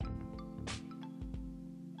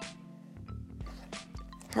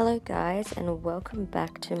Hello guys, and welcome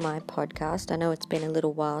back to my podcast. I know it's been a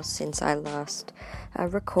little while since I last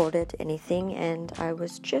recorded anything, and I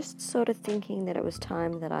was just sort of thinking that it was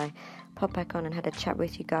time that I pop back on and had a chat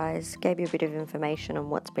with you guys, gave you a bit of information on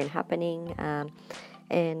what's been happening,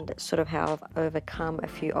 and sort of how I've overcome a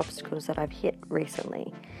few obstacles that I've hit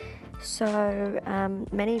recently. So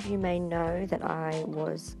many of you may know that I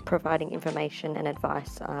was providing information and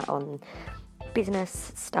advice on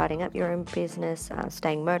business, starting up your own business,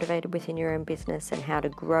 staying motivated within your own business, and how to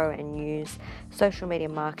grow and use social media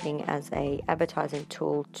marketing as a advertising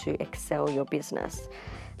tool to excel your business.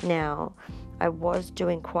 Now, I was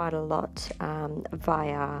doing quite a lot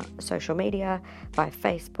via social media, via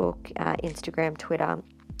Facebook, Instagram, Twitter,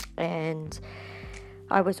 and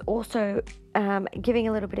I was also giving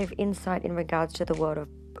a little bit of insight in regards to the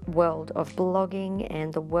world of blogging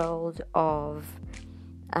and the world of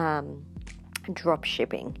drop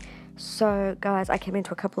shipping. So guys, I came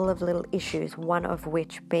into a couple of little issues, one of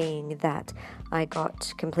which being that I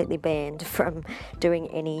got completely banned from doing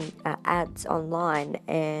any ads online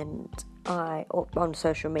and on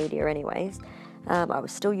social media anyways. I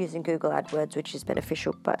was still using Google AdWords, which is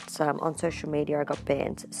beneficial, but on social media I got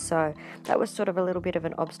banned. So that was sort of a little bit of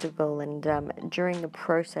an obstacle, and during the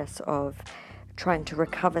process of trying to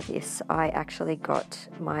recover this, I actually got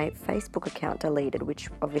my Facebook account deleted, which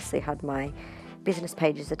obviously had my business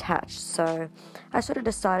pages attached. So I sort of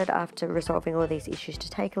decided, after resolving all these issues, to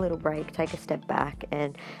take a little break, take a step back,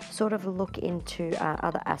 and sort of look into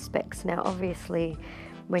other aspects. Now, obviously,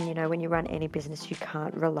 when you run any business, you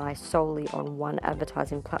can't rely solely on one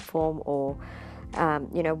advertising platform or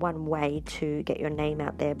one way to get your name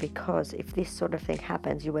out there, because if this sort of thing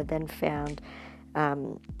happens, you are then found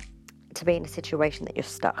to be in a situation that you're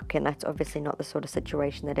stuck, and that's obviously not the sort of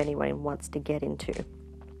situation that anyone wants to get into.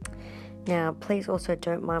 Now, please also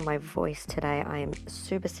don't mind my voice today. I am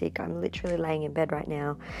super sick. I'm literally laying in bed right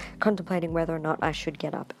now, contemplating whether or not I should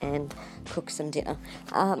get up and cook some dinner.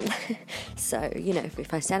 So,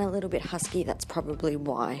 if I sound a little bit husky, that's probably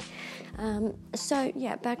why.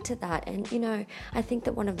 Back to that. And, I think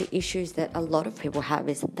that one of the issues that a lot of people have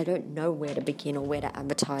is that they don't know where to begin or where to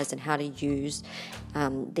advertise and how to use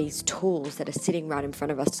these tools that are sitting right in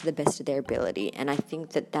front of us to the best of their ability. And I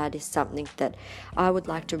think that is something that I would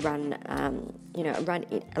like to run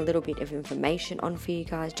a little bit of information on for you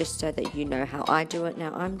guys, just so that you know how I do it.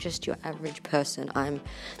 Now, I'm just your average person. I'm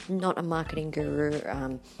not a marketing guru.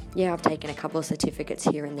 I've taken a couple of certificates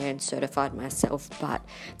here and there and certified myself, but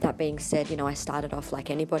that being said, I started off like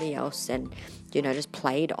anybody else and, just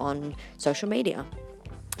played on social media.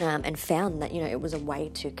 And found that, it was a way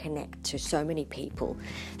to connect to so many people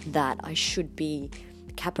that I should be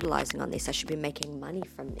capitalizing on this. I should be making money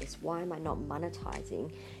from this. Why am I not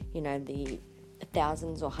monetizing, the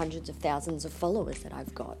thousands or hundreds of thousands of followers that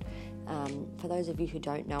I've got? For those of you who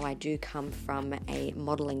don't know, I do come from a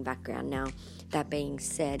modeling background. Now, that being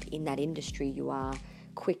said, in that industry, you are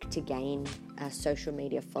quick to gain social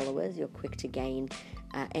media followers. You're quick to gain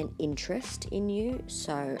an interest in you.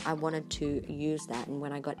 So I wanted to use that. And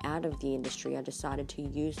when I got out of the industry, I decided to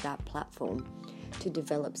use that platform to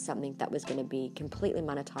develop something that was going to be completely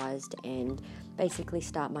monetized and basically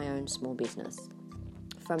start my own small business.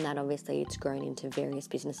 From that, obviously, it's grown into various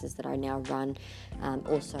businesses that I now run,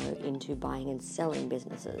 also into buying and selling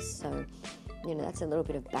businesses. So, that's a little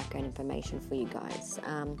bit of background information for you guys.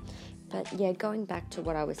 Going back to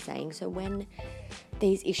what I was saying, so when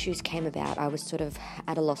these issues came about, I was sort of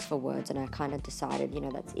at a loss for words, and I kind of decided,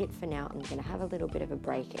 that's it for now. I'm going to have a little bit of a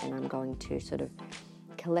break, and I'm going to sort of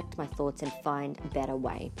collect my thoughts and find a better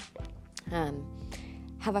way.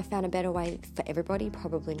 Have I found a better way for everybody?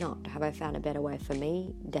 Probably not. Have I found a better way for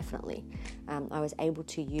me? Definitely. I was able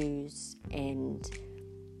to use and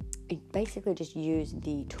basically just use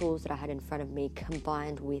the tools that I had in front of me,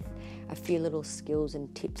 combined with a few little skills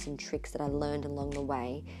and tips and tricks that I learned along the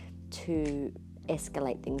way to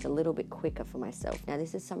escalate things a little bit quicker for myself. Now,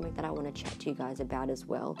 this is something that I want to chat to you guys about as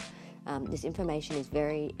well. This information is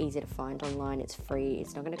very easy to find online. It's free.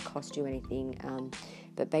 It's not going to cost you anything.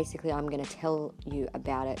 But basically, I'm going to tell you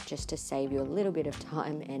about it just to save you a little bit of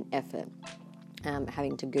time and effort,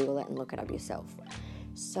 having to Google it and look it up yourself.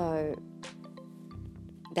 So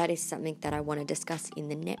that is something that I want to discuss in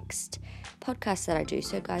the next podcast that I do.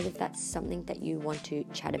 So guys, if that's something that you want to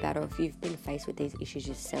chat about, or if you've been faced with these issues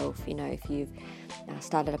yourself, if you've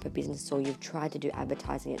started up a business or you've tried to do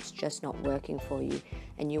advertising, it's just not working for you,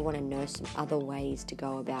 and you want to know some other ways to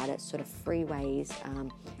go about it, sort of free ways,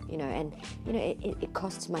 it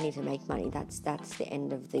costs money to make money. That's the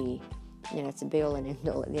end of the it's a be all and end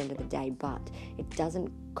all at the end of the day, but it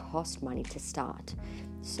doesn't cost money to start.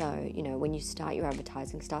 So, when you start your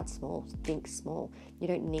advertising, start small, think small. You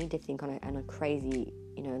don't need to think on a crazy,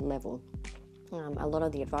 level. A lot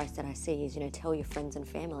of the advice that I see is, tell your friends and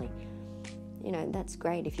family. That's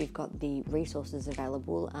great if you've got the resources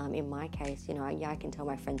available. In my case, I can tell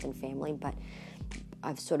my friends and family, but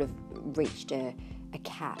I've sort of reached a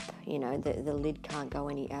cap. The lid can't go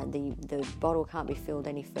the bottle can't be filled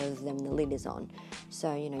any further than the lid is on.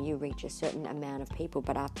 So, you reach a certain amount of people,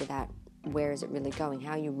 but after that, where is it really going?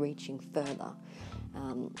 How are you reaching further?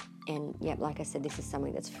 And like I said, this is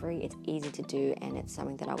something that's free, it's easy to do, and it's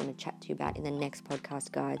something that I want to chat to you about in the next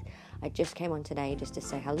podcast, guys. I just came on today just to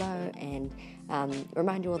say hello and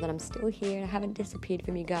remind you all that I'm still here and I haven't disappeared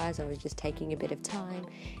from you guys. I was just taking a bit of time,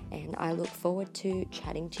 and I look forward to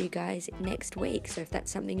chatting to you guys next week. So if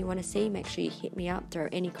that's something you want to see, make sure you hit me up, throw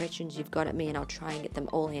any questions you've got at me, and I'll try and get them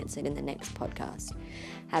all answered in the next podcast.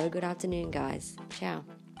 Have a good afternoon, guys. Ciao.